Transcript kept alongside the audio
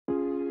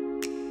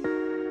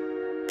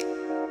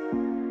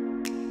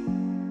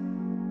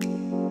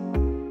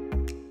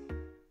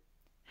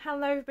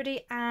Hello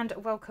everybody and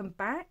welcome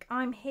back.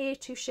 I'm here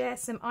to share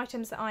some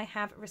items that I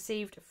have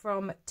received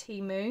from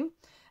Temu.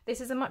 This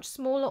is a much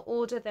smaller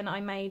order than I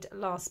made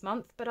last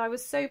month, but I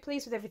was so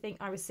pleased with everything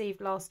I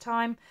received last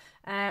time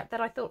that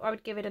I thought I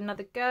would give it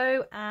another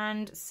go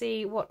and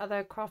see what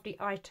other crafty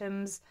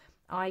items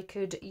I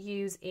could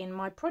use in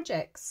my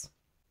projects.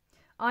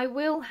 I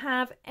will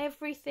have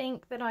everything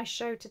that I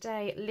show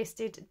today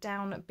listed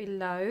down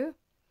below.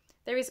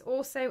 There is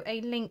also a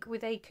link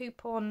with a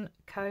coupon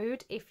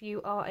code if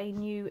you are a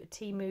new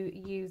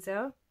Temu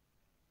user.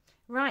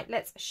 Right,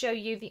 let's show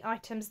you the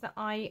items that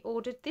I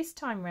ordered this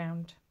time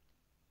round.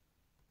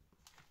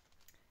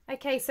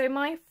 Okay, so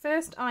my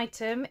first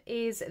item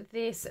is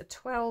this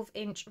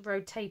 12-inch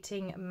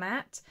rotating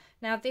mat.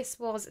 Now this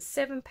was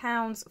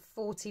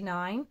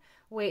 £7.49,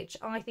 which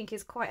I think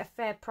is quite a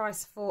fair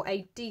price for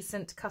a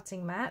decent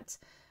cutting mat.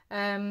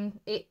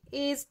 It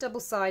is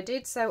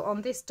double-sided, so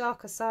on this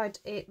darker side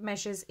it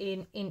measures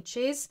in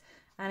inches,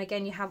 and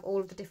again you have all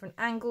of the different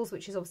angles,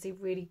 which is obviously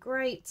really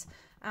great.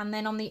 And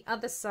then on the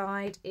other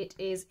side it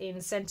is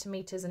in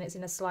centimetres and it's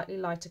in a slightly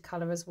lighter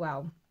colour as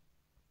well.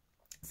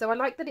 So I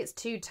like that it's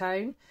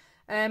two-tone.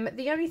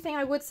 The only thing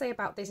I would say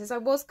about this is I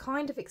was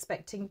kind of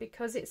expecting,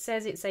 because it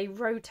says it's a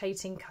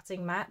rotating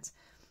cutting mat,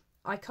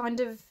 I kind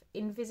of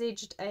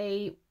envisaged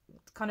a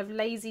kind of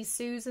Lazy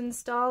Susan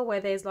style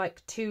where there's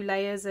like two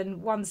layers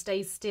and one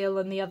stays still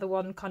and the other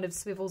one kind of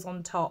swivels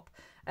on top,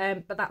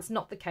 but that's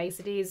not the case.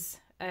 It is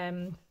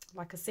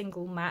like a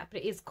single mat,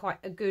 but it is quite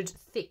a good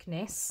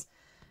thickness,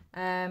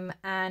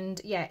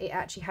 and yeah, it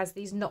actually has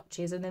these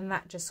notches, and then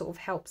that just sort of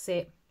helps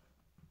it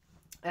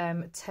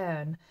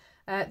turn.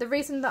 The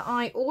reason that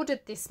I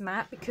ordered this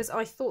mat, because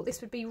I thought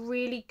this would be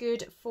really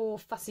good for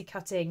fussy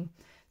cutting.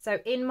 So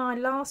in my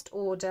last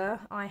order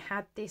I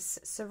had this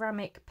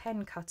ceramic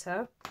pen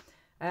cutter,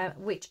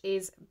 which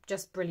is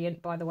just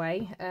brilliant, by the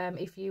way,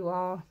 if you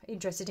are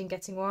interested in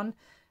getting one.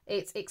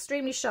 It's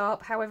extremely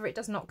sharp, however it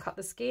does not cut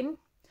the skin,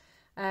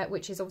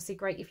 which is obviously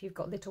great if you've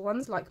got little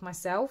ones like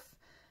myself.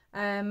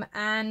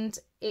 And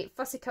it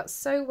fussy cuts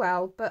so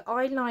well, but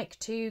I like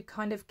to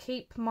kind of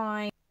keep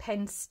my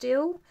pen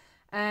still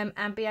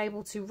and be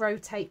able to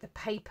rotate the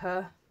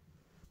paper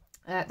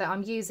that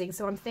I'm using.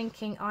 So I'm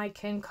thinking I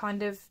can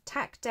kind of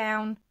tack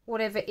down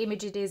whatever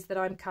image it is that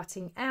I'm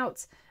cutting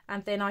out,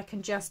 and then I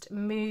can just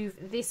move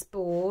this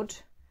board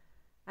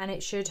and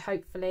it should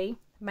hopefully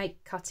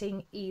make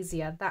cutting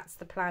easier. That's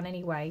the plan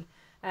anyway.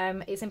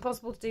 It's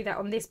impossible to do that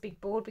on this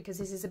big board because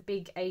this is a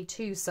big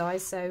A2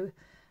 size, so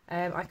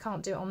I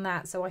can't do it on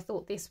that. So I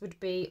thought this would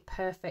be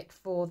perfect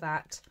for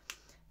that.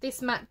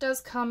 This mat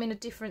does come in a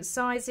different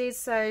sizes,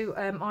 so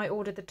I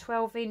ordered the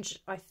 12-inch.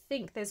 I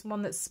think there's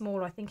one that's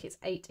smaller. I think it's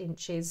 8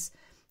 inches.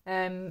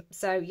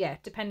 So yeah,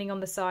 depending on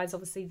the size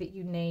obviously that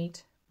you need.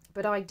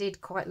 But I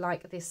did quite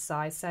like this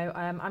size, so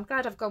I'm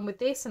glad I've gone with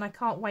this, and I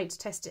can't wait to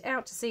test it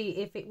out to see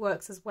if it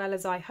works as well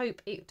as I hope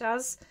it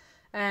does.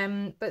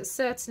 But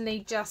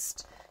certainly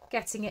just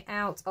getting it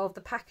out of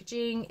the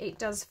packaging, it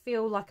does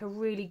feel like a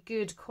really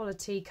good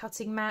quality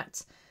cutting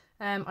mat.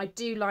 I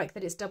do like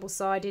that it's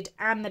double-sided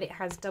and that it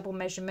has double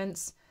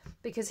measurements,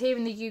 because here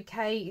in the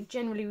UK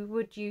generally we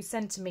would use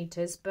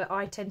centimetres, but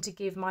I tend to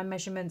give my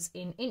measurements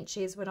in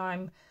inches when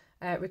I'm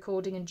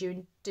recording and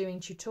doing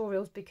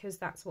tutorials, because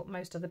that's what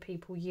most other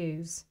people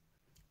use.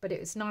 But it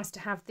was nice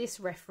to have this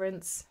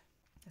reference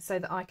so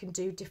that I can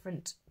do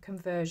different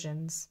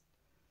conversions.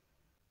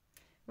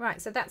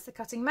 Right, so that's the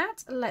cutting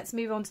mat. Let's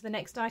move on to the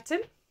next item.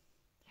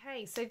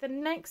 Okay, so the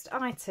next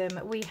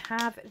item, we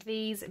have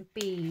these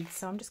beads.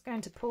 So I'm just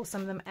going to pull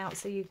some of them out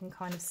so you can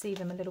kind of see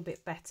them a little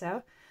bit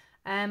better.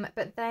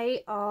 But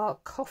they are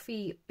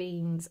coffee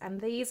beans,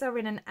 and these are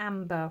in an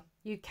amber.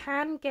 You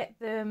can get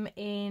them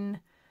in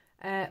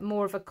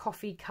more of a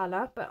coffee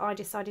colour, but I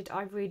decided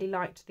I really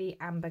liked the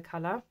amber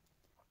colour.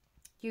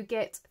 You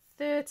get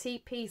 30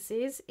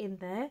 pieces in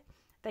there.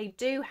 They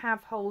do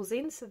have holes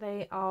in, so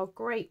they are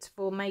great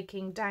for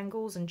making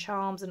dangles and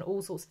charms and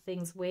all sorts of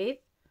things with,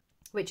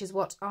 which is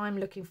what I'm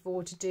looking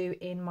forward to do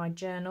in my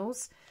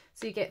journals.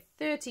 So you get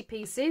 30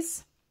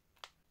 pieces,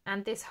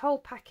 and this whole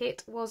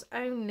packet was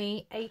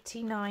only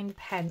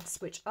 89p,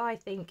 which I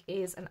think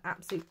is an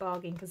absolute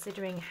bargain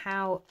considering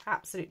how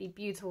absolutely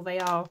beautiful they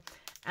are.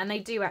 And they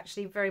do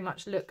actually very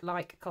much look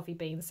like coffee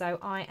beans, so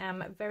I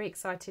am very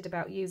excited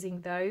about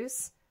using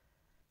those,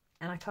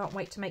 and I can't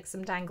wait to make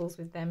some dangles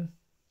with them.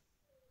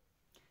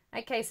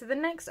 Okay, so the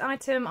next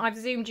item, I've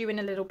zoomed you in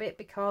a little bit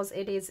because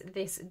it is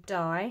this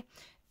die.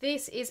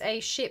 This is a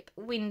ship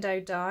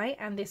window die,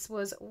 and this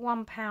was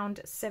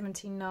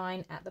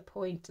 £1.79 at the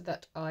point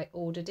that I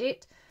ordered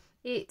it.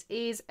 It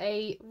is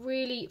a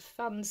really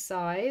fun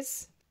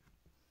size.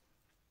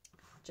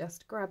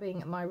 Just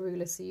grabbing my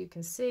ruler so you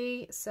can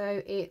see.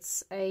 So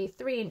it's a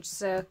 3-inch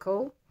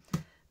circle,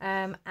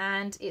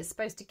 and it's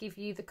supposed to give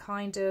you the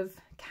kind of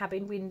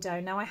cabin window.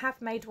 Now I have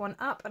made one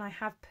up and I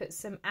have put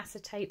some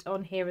acetate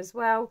on here as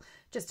well,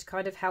 just to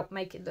kind of help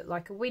make it look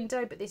like a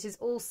window, but this is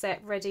all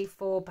set ready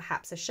for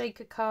perhaps a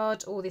shaker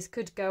card, or this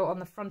could go on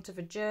the front of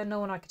a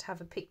journal and I could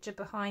have a picture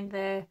behind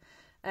there.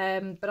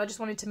 but I just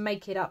wanted to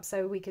make it up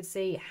so we could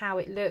see how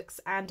it looks,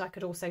 and I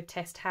could also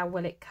test how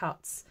well it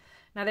cuts.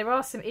 Now there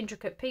are some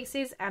intricate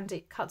pieces and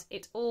it cut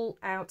it all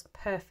out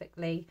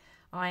perfectly,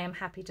 I am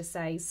happy to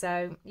say.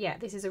 So yeah,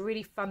 this is a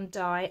really fun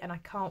die and I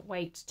can't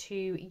wait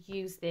to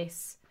use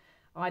this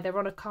either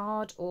on a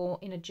card or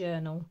in a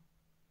journal.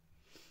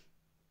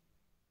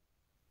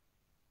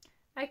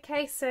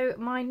 Okay, so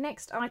my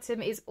next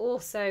item is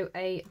also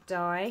a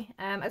die.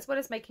 As well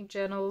as making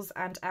journals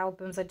and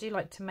albums, I do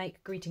like to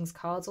make greetings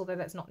cards, although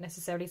that's not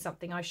necessarily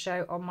something I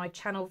show on my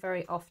channel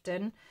very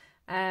often.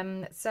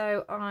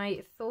 So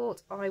I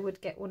thought I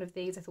would get one of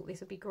these. I thought this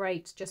would be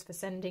great just for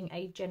sending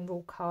a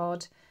general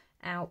card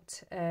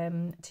out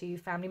to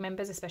family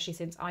members, especially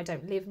since I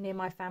don't live near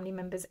my family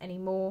members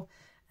anymore.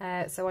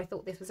 So I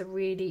thought this was a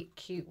really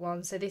cute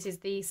one. So this is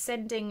the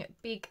Sending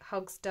Big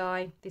Hugs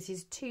die. This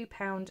is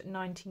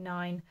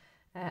 £2.99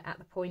 at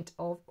the point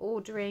of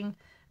ordering.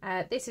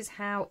 This is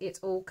how it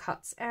all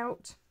cuts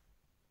out.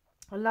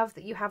 I love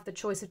that you have the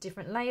choice of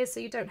different layers,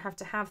 so you don't have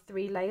to have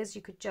 3 layers.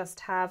 You could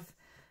just have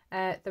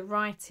the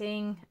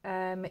writing.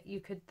 You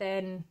could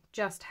then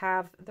just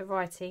have the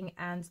writing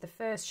and the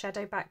first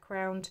shadow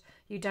background.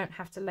 You don't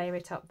have to layer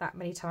it up that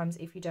many times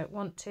if you don't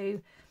want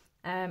to.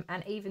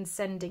 And even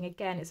sending,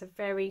 again, it's a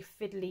very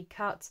fiddly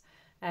cut,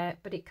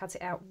 but it cut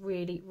it out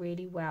really,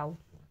 really well.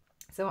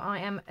 So I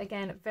am,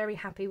 again, very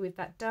happy with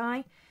that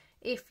die.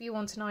 If you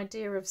want an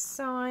idea of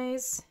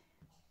size,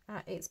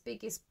 at its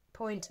biggest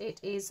point, it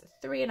is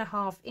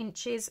 3.5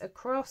 inches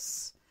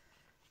across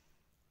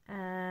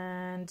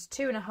and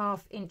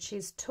 2.5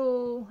 inches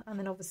tall. And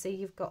then obviously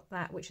you've got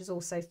that, which is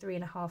also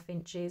 3.5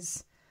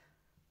 inches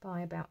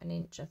by about 1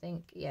 inch, I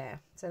think. Yeah,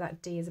 so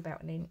that D is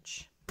about 1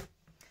 inch.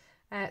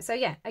 So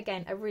yeah,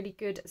 again, a really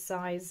good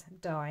size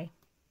die,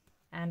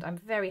 and I'm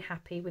very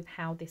happy with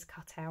how this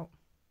cut out.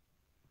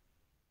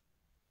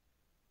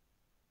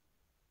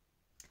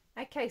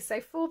 Okay,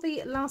 so for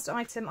the last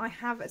item, I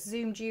have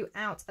zoomed you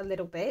out a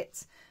little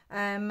bit.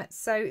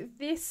 So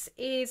this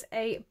is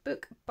a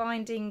book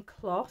binding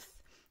cloth.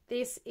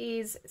 This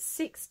is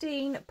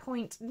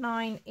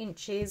 16.9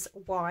 inches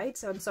wide.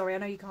 So I'm sorry, I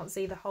know you can't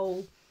see the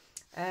whole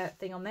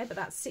thing on there, but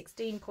that's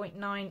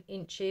 16.9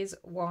 inches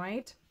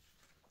wide.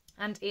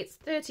 And it's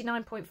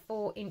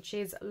 39.4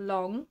 inches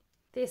long.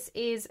 This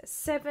is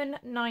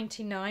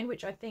 £7.99,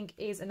 which I think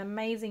is an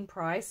amazing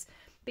price,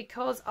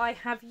 because I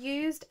have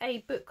used a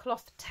book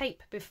cloth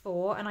tape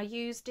before, and I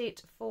used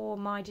it for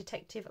my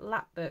detective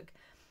lap book.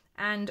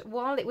 And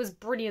while it was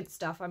brilliant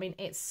stuff, I mean,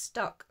 it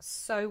stuck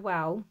so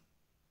well,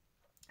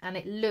 and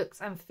it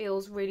looks and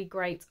feels really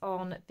great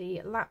on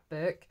the lap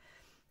book.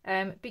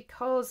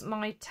 Because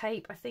my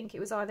tape, I think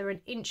it was either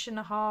 1.5 inches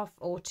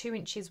or 2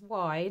 inches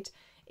wide,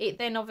 it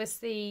then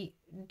obviously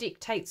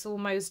dictates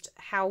almost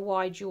how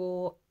wide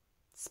your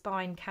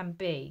spine can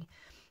be.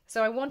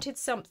 So I wanted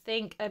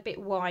something a bit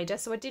wider.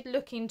 So I did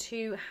look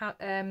into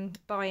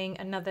buying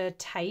another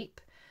tape,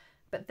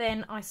 but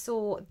then I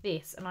saw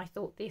this and I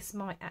thought this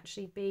might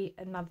actually be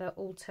another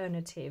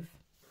alternative.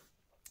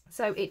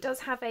 So it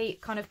does have a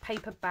kind of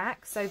paper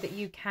back so that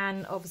you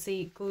can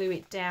obviously glue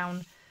it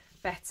down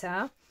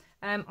better.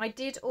 I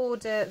did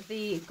order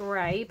the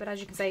grey, but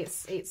as you can see,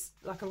 it's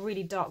like a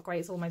really dark grey.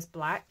 It's almost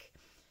black.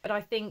 But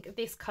I think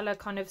this colour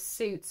kind of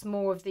suits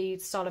more of the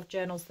style of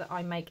journals that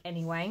I make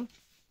anyway.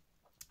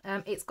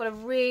 It's got a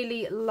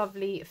really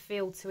lovely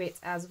feel to it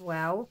as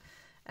well.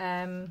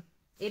 It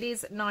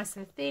is nice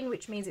and thin,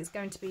 which means it's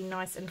going to be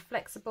nice and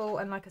flexible.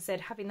 And like I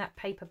said, having that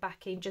paper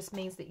backing just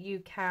means that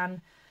you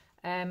can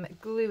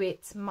glue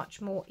it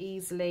much more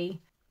easily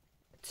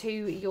to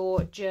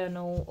your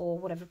journal or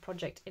whatever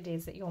project it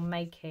is that you're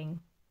making.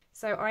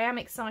 So I am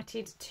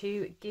excited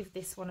to give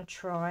this one a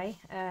try.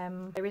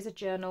 There is a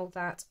journal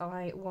that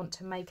I want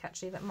to make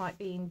actually that might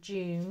be in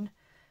June,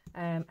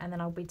 and then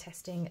I'll be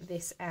testing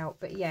this out.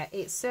 But yeah,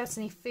 it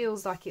certainly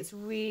feels like it's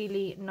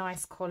really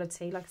nice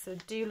quality. Like I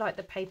said, I do like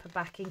the paper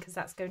backing because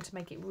that's going to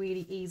make it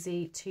really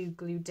easy to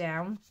glue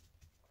down.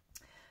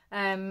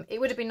 It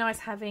would have been nice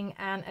having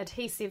an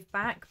adhesive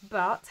back,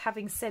 but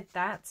having said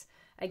that,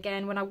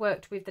 again, when I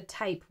worked with the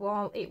tape,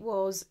 while it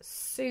was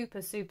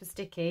super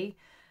sticky,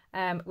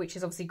 which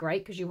is obviously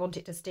great because you want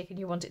it to stick and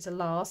you want it to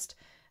last,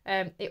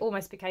 it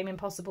almost became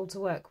impossible to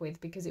work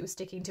with because it was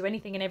sticking to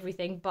anything and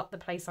everything but the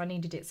place I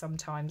needed it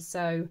sometimes.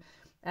 So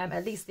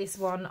at least this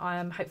one,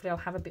 hopefully I'll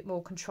have a bit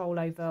more control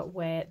over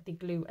where the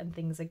glue and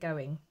things are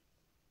going.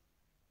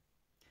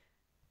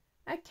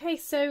 Okay,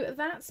 so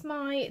that's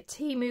my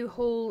Temu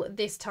haul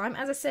this time.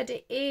 As I said,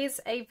 it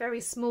is a very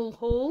small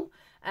haul.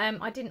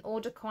 I didn't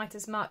order quite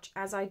as much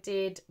as I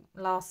did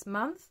last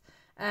month.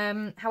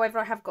 However,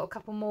 I have got a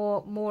couple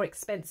more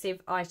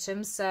expensive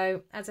items.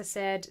 So as I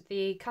said,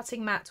 the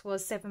cutting mat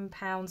was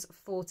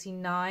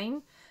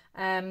 £7.49.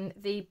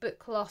 The book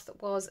cloth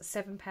was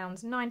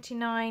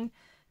 £7.99.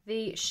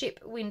 The ship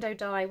window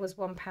die was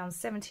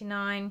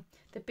 £1.79.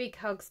 The big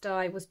hugs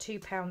die was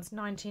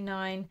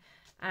 £2.99.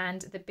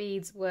 And the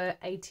beads were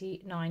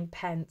 89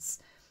 pence.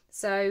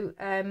 So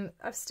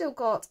I've still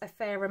got a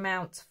fair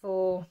amount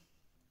for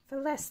for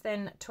less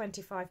than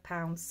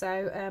 £25.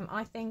 So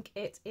I think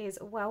it is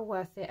well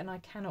worth it, and I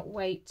cannot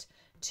wait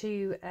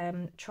to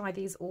try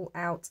these all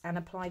out and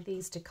apply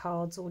these to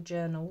cards or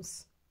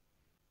journals.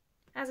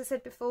 As I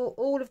said before,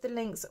 all of the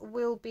links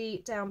will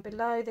be down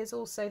below. There's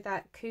also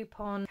that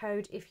coupon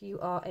code if you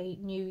are a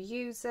new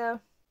user.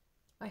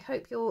 I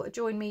hope you'll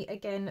join me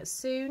again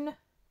soon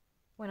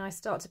when I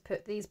start to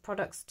put these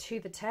products to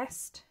the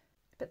test.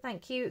 But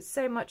thank you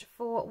so much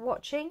for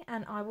watching,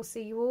 and I will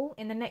see you all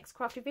in the next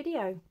crafty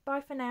video.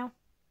 Bye for now.